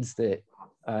these needs that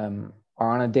are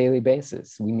on a daily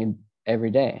basis. We need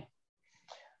every day.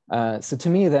 So to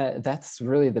me, that's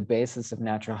really the basis of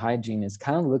natural hygiene, is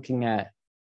kind of looking at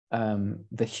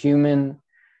the human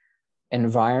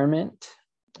environment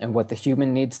and what the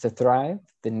human needs to thrive,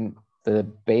 the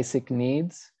basic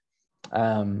needs.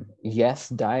 Yes,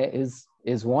 diet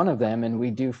is one of them, and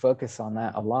we do focus on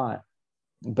that a lot,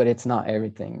 but it's not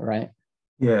everything, right?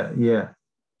 Yeah.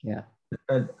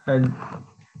 And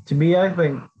to me, I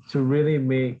think to really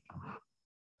make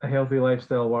a healthy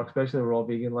lifestyle work, especially a raw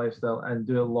vegan lifestyle, and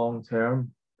do it long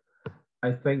term,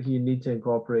 I think you need to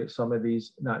incorporate some of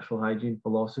these natural hygiene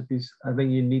philosophies. I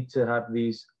think you need to have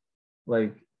these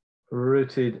like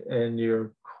rooted in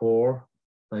your core.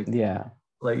 Like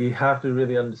you have to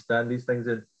really understand these things.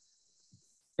 And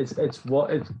it's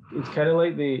kind of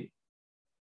like the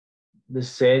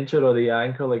center or the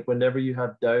anchor. Like whenever you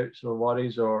have doubts or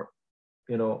worries, or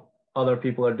you know, other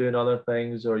people are doing other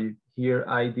things, or you hear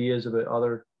ideas about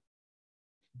other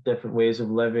different ways of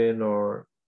living, or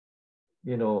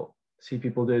you know, see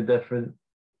people do different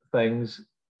things,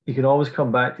 you can always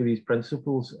come back to these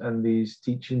principles and these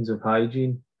teachings of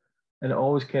hygiene, and it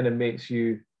always kind of makes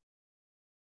you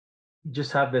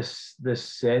just have this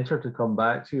center to come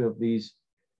back to, of these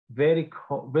very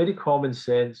common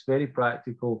sense, very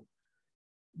practical,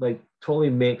 like totally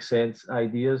make sense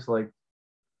ideas, like,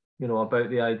 you know, about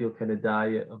the ideal kind of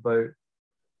diet, about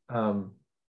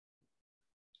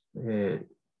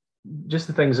just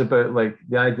the things about like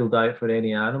the ideal diet for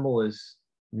any animal is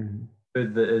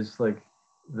food that is like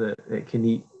that it can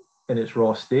eat in its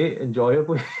raw state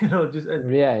enjoyably. You know, just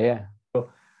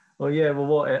oh yeah,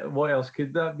 well, what else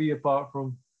could that be apart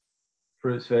from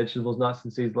fruits, vegetables, nuts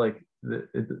and seeds? Like the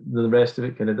rest of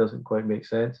it kind of doesn't quite make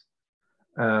sense.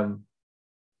 But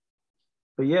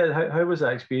yeah, how was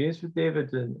that experience with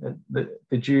David? And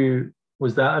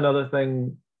was that another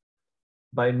thing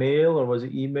by mail, or was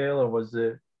it email, or was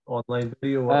it online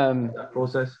video? What was that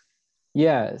process?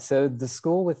 Yeah, so the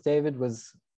school with David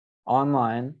was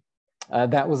online.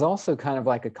 That was also kind of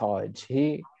like a college.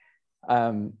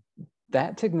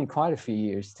 That took me quite a few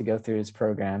years to go through his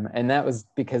program, and that was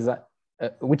because,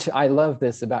 which I love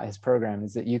this about his program,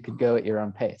 is that you could go at your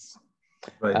own pace.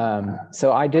 Right.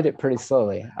 So I did it pretty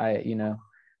slowly.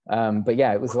 But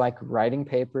yeah, it was like writing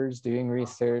papers, doing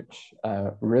research.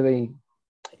 Really,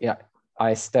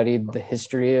 I studied the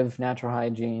history of natural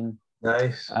hygiene.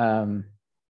 Nice.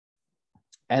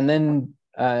 and then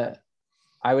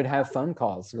I would have phone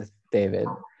calls with David.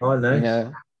 Oh, nice. You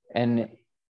know, and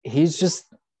he's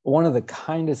just one of the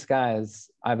kindest guys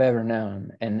I've ever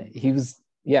known. And he was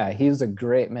a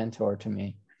great mentor to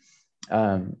me.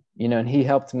 You know, and he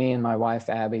helped me and my wife,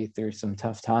 Abby, through some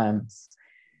tough times.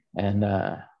 And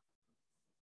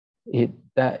you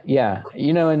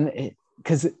know, and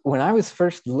because when I was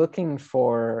first looking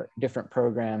for different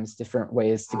programs, different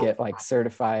ways to get like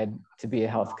certified to be a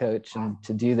health coach and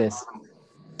to do this,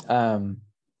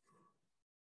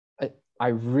 I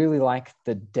really liked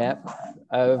the depth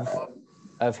of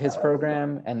his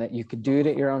program, and that you could do it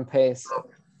at your own pace.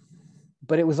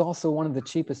 But it was also one of the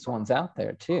cheapest ones out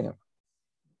there too.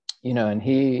 You know, and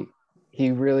he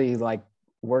really like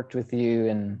worked with you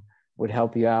and would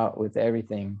help you out with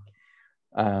everything.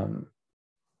 That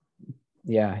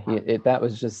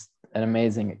was just an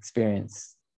amazing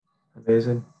experience.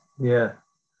 Amazing. Yeah,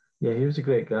 he was a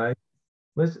great guy.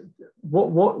 What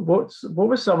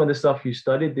was some of the stuff you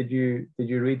studied? Did you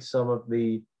read some of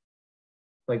the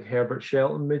like Herbert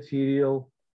Shelton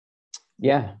material?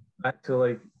 Yeah. Back to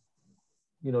like,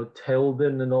 you know,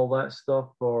 Tilden and all that stuff,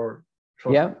 or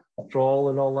Troll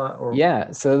and all that, or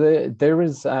so there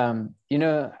was you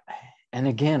know, and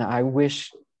again, I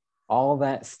wish all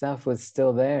that stuff was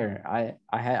still there.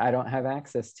 I don't have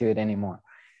access to it anymore.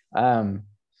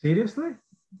 Seriously?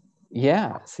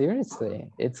 Yeah, seriously,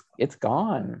 it's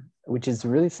gone, which is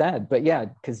really sad. But yeah,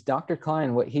 because Dr.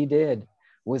 Klein, what he did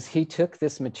was he took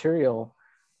this material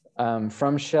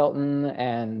from Shelton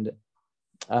and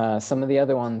some of the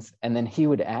other ones, and then he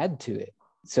would add to it.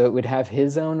 So it would have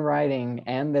his own writing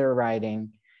and their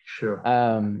writing. Sure.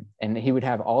 And he would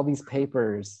have all these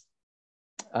papers.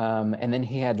 And then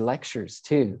he had lectures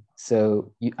too.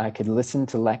 So I could listen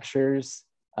to lectures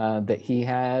that he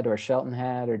had or Shelton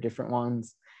had or different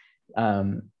ones.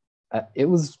 It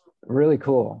was really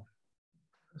cool.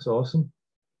 That's awesome.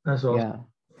 That's awesome.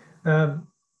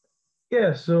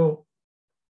 Yeah. So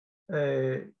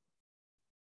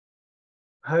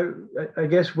how, I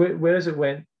guess, where has it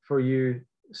went for you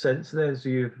since then? So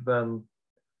you've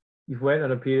went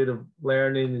on a period of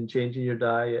learning and changing your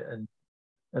diet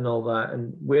and all that.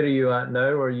 And where are you at now?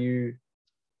 Are you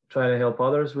trying to help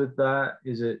others with that?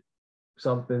 Is it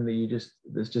something that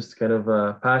that's just kind of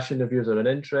a passion of yours or an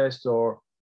interest, or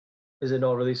is it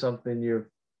not really something you're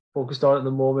focused on at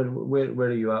the moment? Where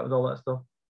are you at with all that stuff?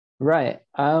 Right.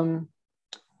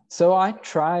 So I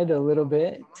tried a little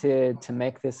bit to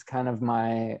make this kind of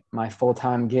my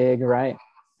full-time gig, right?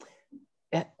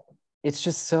 It's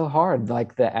just so hard,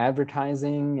 like the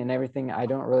advertising and everything. I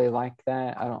don't really like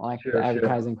that. I don't like the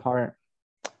advertising part.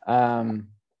 And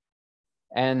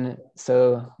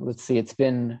so let's see, it's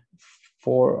been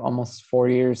almost 4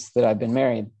 years that I've been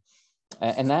married,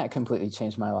 and that completely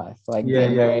changed my life. Like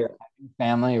being married,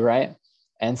 family, right?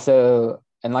 And so,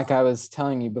 and like I was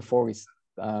telling you before you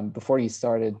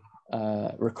started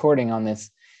recording on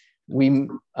this,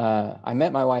 I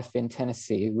met my wife in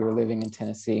Tennessee. We were living in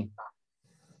Tennessee.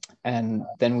 And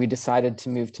then we decided to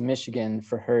move to Michigan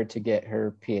for her to get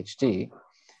her PhD.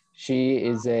 She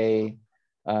is a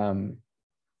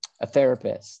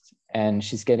therapist, and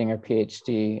she's getting her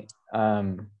PhD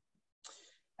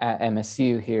at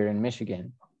MSU here in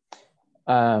Michigan.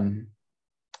 And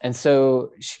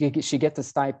so she gets a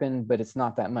stipend, but it's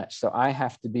not that much. So I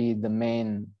have to be the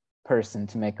main person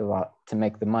to make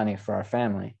the money for our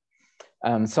family.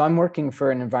 So I'm working for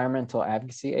an environmental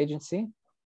advocacy agency.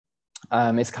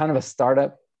 It's kind of a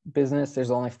startup business.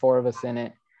 There's only 4 of us in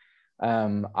it.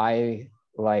 I'm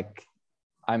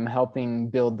helping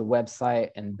build the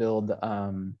website and build,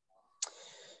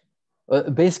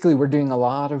 basically we're doing a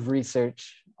lot of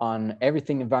research on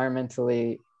everything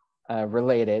environmentally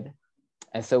related.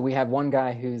 And so we have one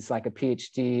guy who's like a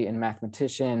PhD and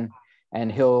mathematician,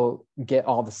 and he'll get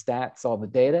all the stats, all the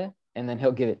data, and then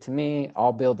he'll give it to me.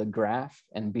 I'll build a graph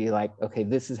and be like, okay,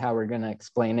 this is how we're going to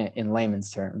explain it in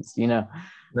layman's terms, you know,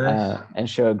 nice. And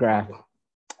show a graph.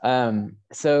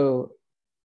 So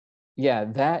yeah,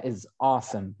 that is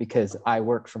awesome because I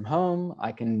work from home.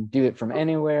 I can do it from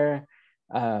anywhere.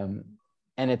 And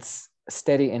it's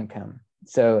steady income.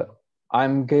 So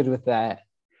I'm good with that.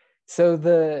 So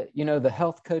the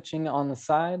health coaching on the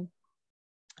side,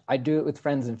 I do it with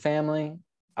friends and family.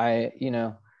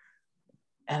 And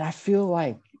I feel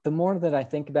like the more that I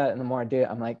think about it and the more I do it,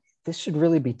 I'm like, this should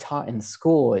really be taught in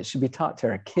school. It should be taught to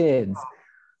our kids.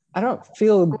 I don't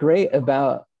feel great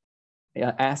about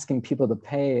asking people to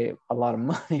pay a lot of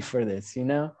money for this, you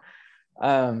know?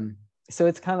 So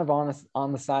it's kind of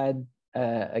on the side,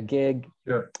 a gig.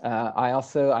 Sure.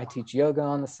 I teach yoga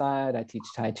on the side. I teach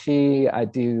Tai Chi. I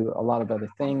do a lot of other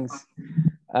things.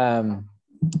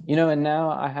 And now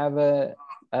I have a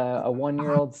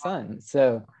 1-year-old son,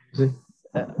 so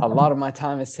a lot of my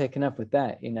time is taken up with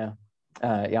that.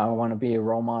 I want to be a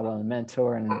role model and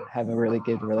mentor and have a really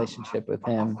good relationship with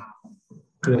him,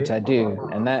 which I do,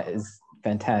 and that is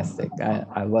fantastic.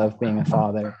 I love being a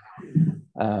father.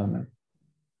 And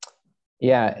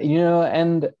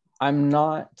I'm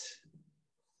not.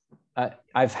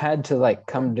 I've had to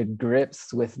come to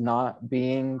grips with not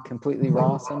being completely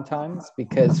raw sometimes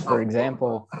because, for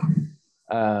example,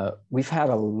 we've had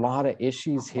a lot of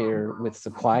issues here with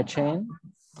supply chain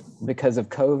because of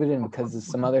COVID and because of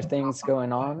some other things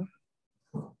going on.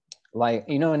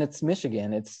 And it's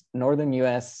Michigan, it's northern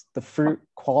US. The fruit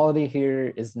quality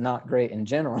here is not great in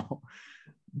general,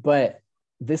 but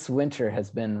this winter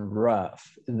has been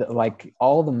rough.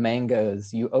 All the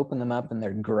mangoes, you open them up and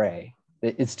they're gray.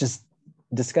 It's just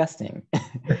disgusting.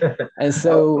 And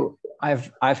so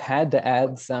I've had to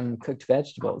add some cooked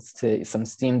vegetables to some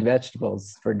steamed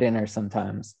vegetables for dinner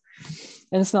sometimes.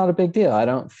 And it's not a big deal. I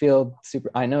don't feel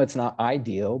I know it's not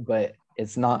ideal, but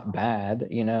it's not bad,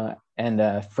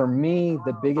 And for me,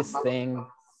 the biggest thing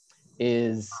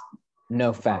is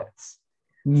no fats.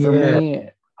 For me,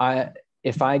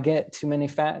 if I get too many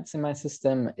fats in my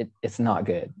system, it's not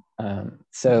good.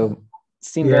 So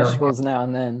steamed vegetables now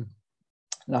and then,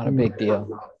 not a big deal.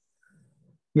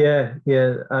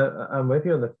 I'm with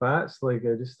you on the fats. I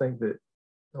just think that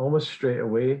almost straight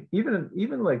away, even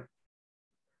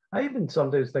I even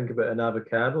sometimes think about an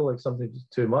avocado, something just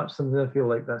too much. Sometimes I feel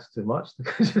like that's too much.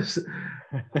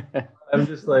 I'm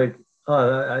just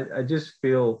I just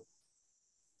feel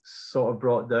sort of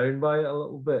brought down by it a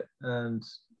little bit. And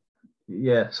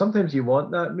sometimes you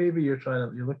want that. Maybe you're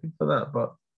looking for that,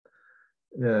 but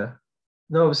yeah.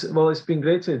 No, it's been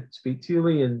great to speak to you,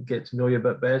 Lee, and get to know you a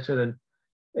bit better. And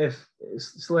if,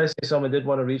 let's say someone did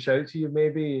want to reach out to you,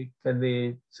 maybe can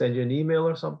they send you an email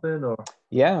or something? Or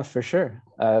yeah, for sure.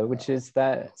 Which is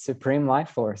that Supreme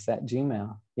Life Force at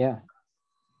Gmail. Yeah.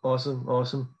 Awesome. Well,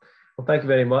 thank you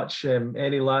very much.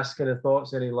 Any last kind of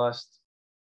thoughts? Any last?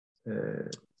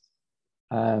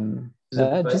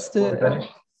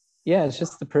 It's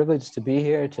just a privilege to be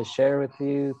here to share with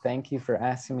you. Thank you for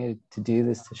asking me to do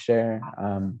this, to share,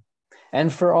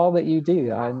 and for all that you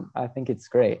do. I think it's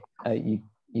great.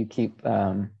 You keep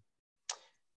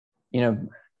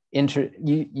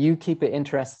you keep it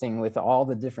interesting with all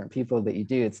the different people that you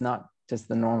do. It's not just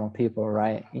the normal people,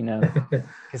 right? Because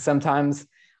sometimes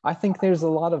I think there's a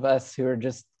lot of us who are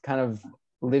just kind of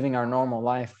living our normal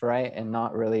life, right? And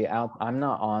not really out. I'm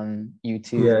not on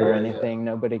YouTube or anything. Yeah.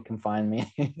 Nobody can find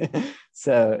me.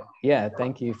 So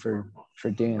thank you for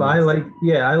doing but this.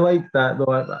 I like that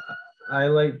though. I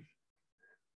like,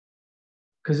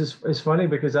 because it's funny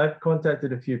because I've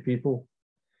contacted a few people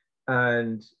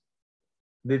and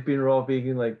they've been raw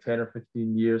vegan 10 or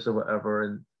 15 years or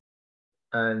whatever,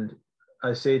 and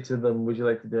I say to them, would you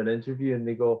like to do an interview? And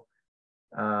they go,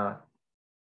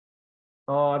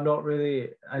 I'm not really,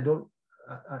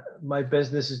 my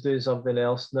business is doing something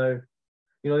else now.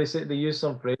 They use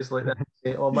some phrase like that,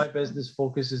 say, my business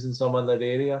focuses in some other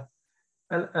area.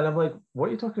 And I'm like, what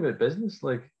are you talking about business?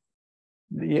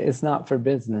 It's not for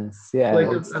business. Yeah.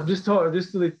 I'm just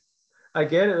talking, I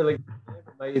get it. It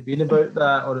might have been about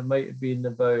that, or it might have been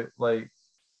about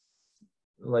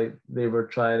they were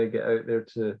trying to get out there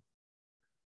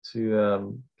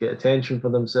to get attention for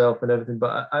themselves and everything.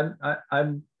 But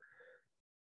I'm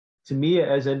to me,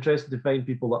 it is interesting to find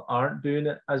people that aren't doing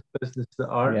it as business, that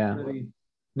aren't really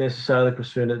necessarily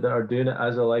pursuing it, that are doing it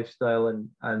as a lifestyle, and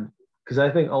because I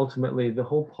think ultimately the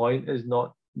whole point is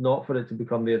not for it to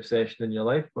become the obsession in your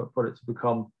life, but for it to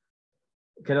become,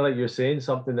 kind of like you're saying,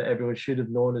 something that everyone should have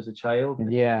known as a child.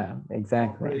 Yeah,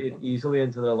 exactly. Easily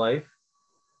into their life,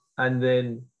 and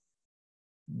then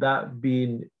that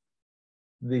being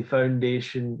the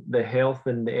foundation, the health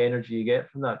and the energy you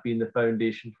get from that being the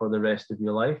foundation for the rest of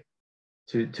your life,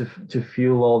 to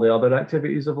fuel all the other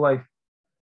activities of life,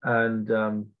 and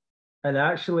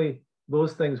actually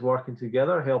those things working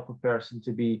together help a person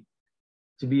to be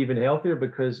even healthier,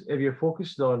 because if you're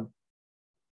focused on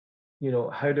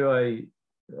how do I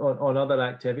on other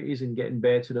activities and getting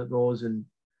better at those, and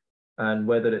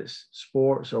whether it's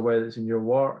sports or whether it's in your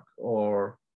work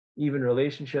or even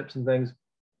relationships and things,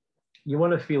 you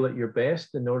want to feel at your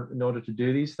best in order to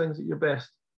do these things at your best.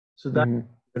 So that's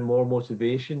even more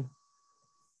motivation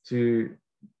to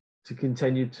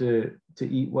continue to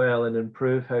eat well and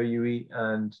improve how you eat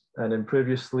and improve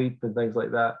your sleep and things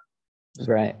like that.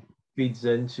 Right. Feeds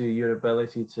into your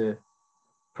ability to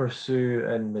pursue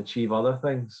and achieve other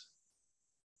things.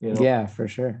 Yeah, for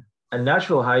sure. And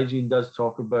natural hygiene does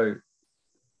talk about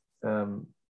kind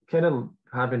of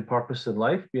having purpose in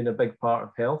life being a big part of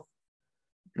health,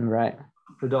 Right.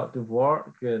 productive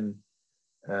work, and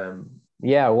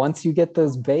yeah, once you get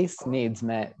those base needs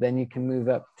met, then you can move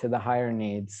up to the higher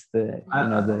needs, the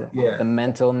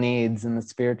mental needs and the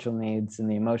spiritual needs and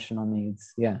the emotional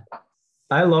needs. Yeah.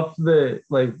 I love the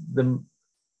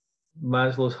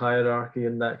Maslow's hierarchy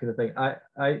and that kind of thing.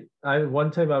 I one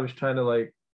time I was trying to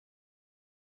like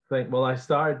think, well, I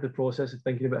started the process of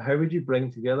thinking about how would you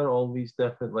bring together all these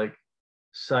different like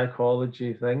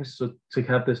psychology things, so to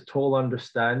have this total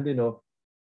understanding of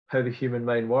how the human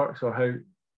mind works, or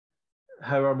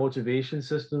how our motivation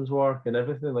systems work and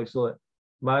everything. Like, so like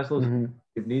Maslow's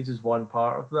needs is one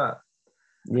part of that.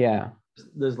 Yeah.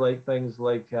 There's like things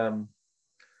like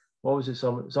what was it?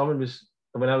 Someone was,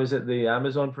 when I was at the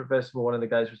Amazon Fruit Festival, one of the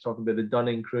guys was talking about the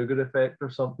Dunning-Kruger effect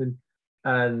or something,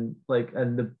 and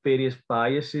the various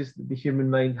biases that the human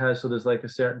mind has. So there's like a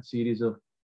certain series of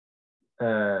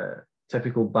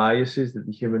typical biases that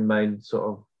the human mind sort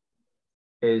of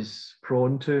is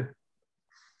prone to.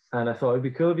 And I thought it'd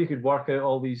be cool if you could work out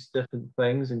all these different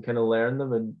things and kind of learn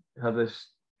them and have this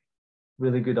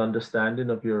really good understanding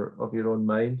of your own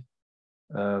mind.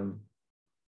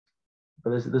 But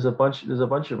there's a bunch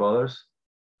of others.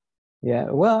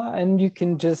 Yeah, well, and you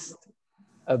can just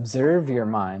observe your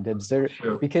mind,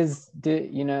 Sure. because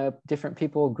different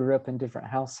people grew up in different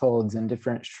households and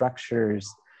different structures,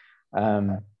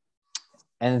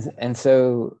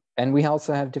 and we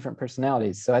also have different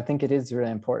personalities. So I think it is really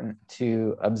important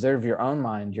to observe your own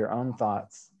mind, your own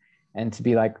thoughts, and to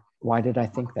be like, why did I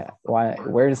think that?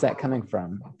 Where is that coming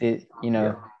from? Is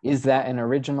that an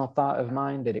original thought of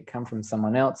mine? Did it come from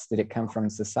someone else? Did it come from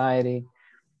society?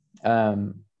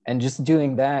 And just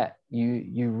doing that,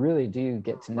 you really do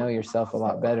get to know yourself a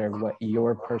lot better, what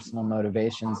your personal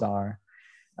motivations are.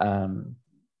 And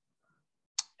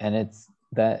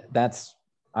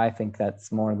I think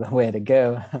that's more the way to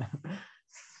go.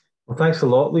 Well, thanks a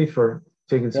lot, Lee, for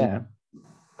taking some. Yeah.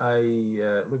 I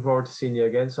look forward to seeing you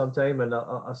again sometime, and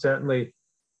I certainly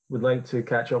would like to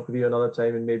catch up with you another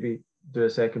time and maybe do a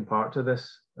second part to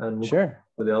this, and we'll Sure. go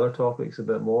with the other topics a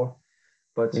bit more.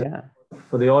 But yeah,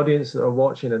 for the audience that are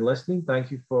watching and listening, thank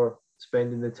you for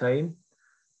spending the time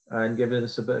and giving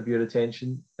us a bit of your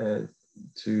attention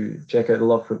to check out the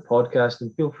Love Fruit podcast.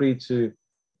 And feel free to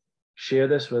share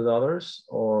this with others,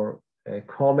 or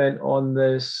comment on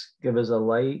this, give us a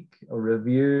like, a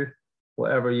review,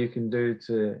 whatever you can do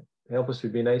to help us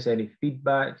would be nice. Any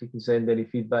feedback, you can send any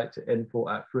feedback to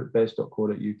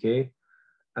info@fruitfest.co.uk.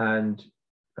 And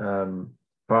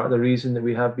part of the reason that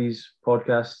we have these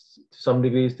podcasts to some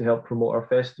degree is to help promote our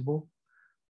festival,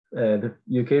 the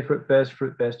UK Fruitfest,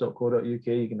 fruitfest.co.uk.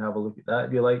 You can have a look at that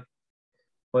if you like.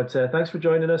 But thanks for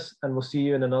joining us, and we'll see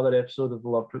you in another episode of the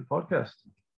Love Fruit podcast.